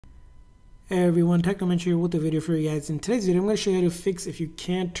Hey everyone, Technomentor here with a video for you guys. In today's video, I'm going to show you how to fix if you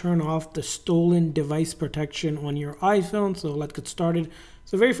can't turn off the stolen device protection on your iPhone. So let's get started.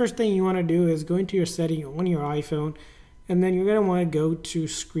 So the very first thing you want to do is go into your setting on your iPhone, and then you're going to want to go to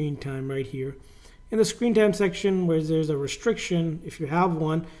screen time right here. In the screen time section where there's a restriction, if you have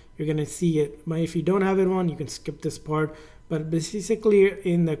one, you're going to see it. But if you don't have it on, you can skip this part. But basically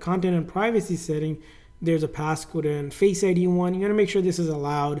in the content and privacy setting, there's a passcode and Face ID one. You're going to make sure this is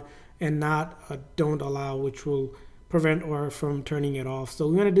allowed and not don't allow, which will prevent or from turning it off. So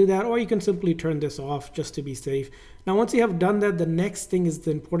we're going to do that, or you can simply turn this off just to be safe. Now once you have done that, the next thing is the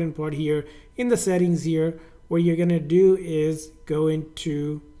important part here in the settings here. What you're going to do is go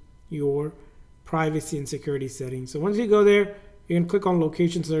into your privacy and security settings. So once you go there, you can click on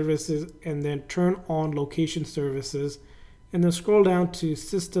location services and then turn on location services, and then scroll down to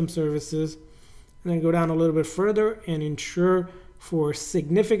system services, and then go down a little bit further and ensure for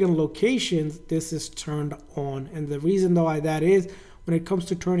significant locations this is turned on. And the reason why that is, when it comes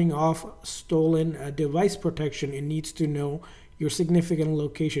to turning off stolen device protection, it needs to know your significant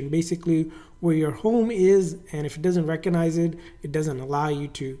location, basically where your home is, and if it doesn't recognize it, it doesn't allow you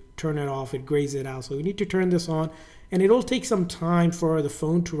to turn it off, it grays it out. So you need to turn this on, and it'll take some time for the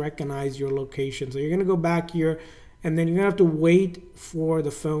phone to recognize your location. So you're going to go back here, and then you're going to have to wait for the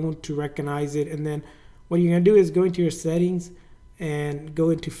phone to recognize it. And then what you're going to do is go into your settings and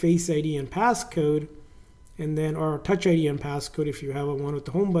go into Face ID and passcode, and then or Touch ID and passcode if you have one with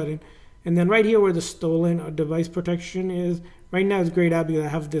the home button. And then right here where the stolen device protection is, right now it's grayed out because I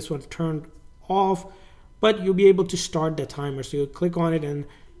have this one turned off, but you'll be able to start the timer. So you'll click on it and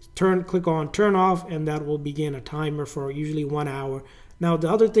click on turn off, and that will begin a timer for usually 1 hour. Now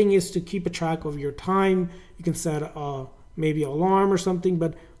the other thing is to keep a track of your time. You can set maybe an alarm or something,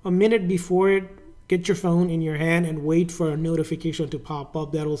 but a minute before it, get your phone in your hand and wait for a notification to pop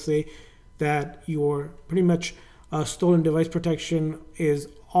up that will say that your pretty much stolen device protection is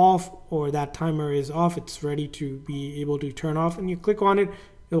off, or that timer is off. It's ready to be able to turn off, and you click on it,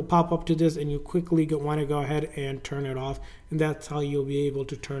 it'll pop up to this, and you quickly want to go ahead and turn it off, and that's how you'll be able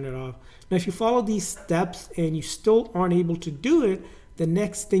to turn it off. Now if you follow these steps and you still aren't able to do it, the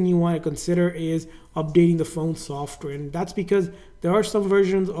next thing you want to consider is updating the phone software. And that's because there are some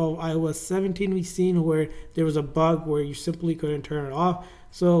versions of iOS 17 we've seen where there was a bug where you simply couldn't turn it off.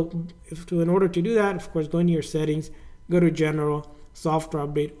 So in order to do that, of course, go into your settings, go to general, software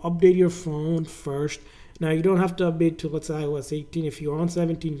update your phone first. Now you don't have to update to, let's say, iOS 18. If you're on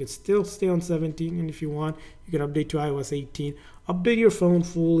 17, you can still stay on 17, and if you want, you can update to iOS 18. Update your phone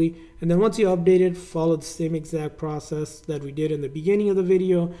fully, and then once you update it, follow the same exact process that we did in the beginning of the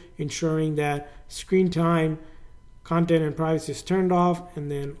video, ensuring that screen time, content, and privacy is turned off. And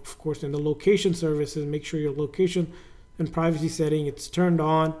then of course in the location services, make sure your location and privacy setting it's turned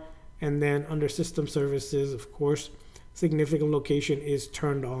on, and then under system services, of course, significant location is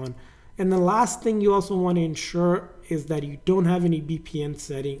turned on. And the last thing you also want to ensure is that you don't have any VPN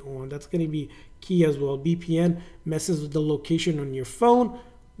setting on. That's going to be key as well. VPN messes with the location on your phone,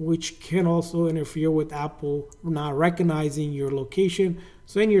 which can also interfere with Apple not recognizing your location.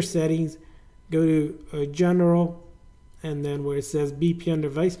 So in your settings, go to general, and then where it says VPN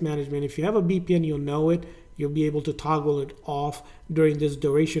device management, if you have a VPN, you'll know it. You'll be able to toggle it off during this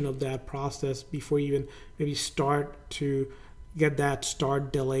duration of that process before you even maybe start to get that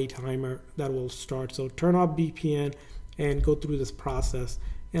start delay timer that will start. So turn off VPN and go through this process.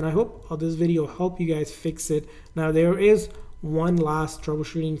 And I hope this video helped you guys fix it. Now there is one last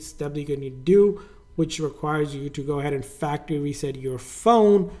troubleshooting step that you're going to do, which requires you to go ahead and factory reset your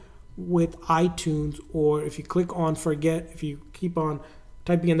phone with iTunes, or if you click on forget, if you keep on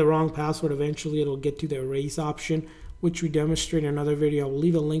typing in the wrong password, eventually it'll get to the erase option, which we demonstrate in another video. I'll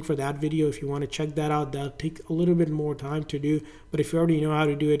leave a link for that video if you want to check that out. That'll take a little bit more time to do, but if you already know how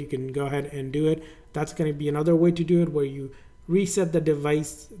to do it, you can go ahead and do it. That's going to be another way to do it, where you reset the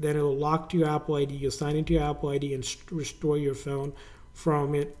device, then it'll lock to your Apple ID, you'll sign into your Apple ID and restore your phone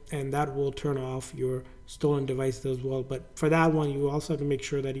from it, and that will turn off your stolen device as well. But for that one, you also have to make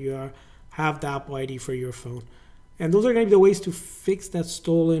sure that you have the Apple ID for your phone. And those are going to be the ways to fix that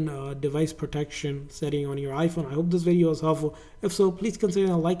stolen device protection setting on your iPhone. I hope this video was helpful. If so, please consider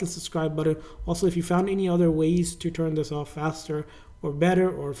the like and subscribe button. Also, if you found any other ways to turn this off faster or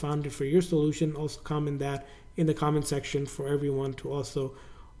better, or found it for your solution, also comment that in the comment section for everyone to also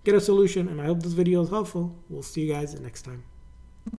get a solution. And I hope this video was helpful. We'll see you guys next time.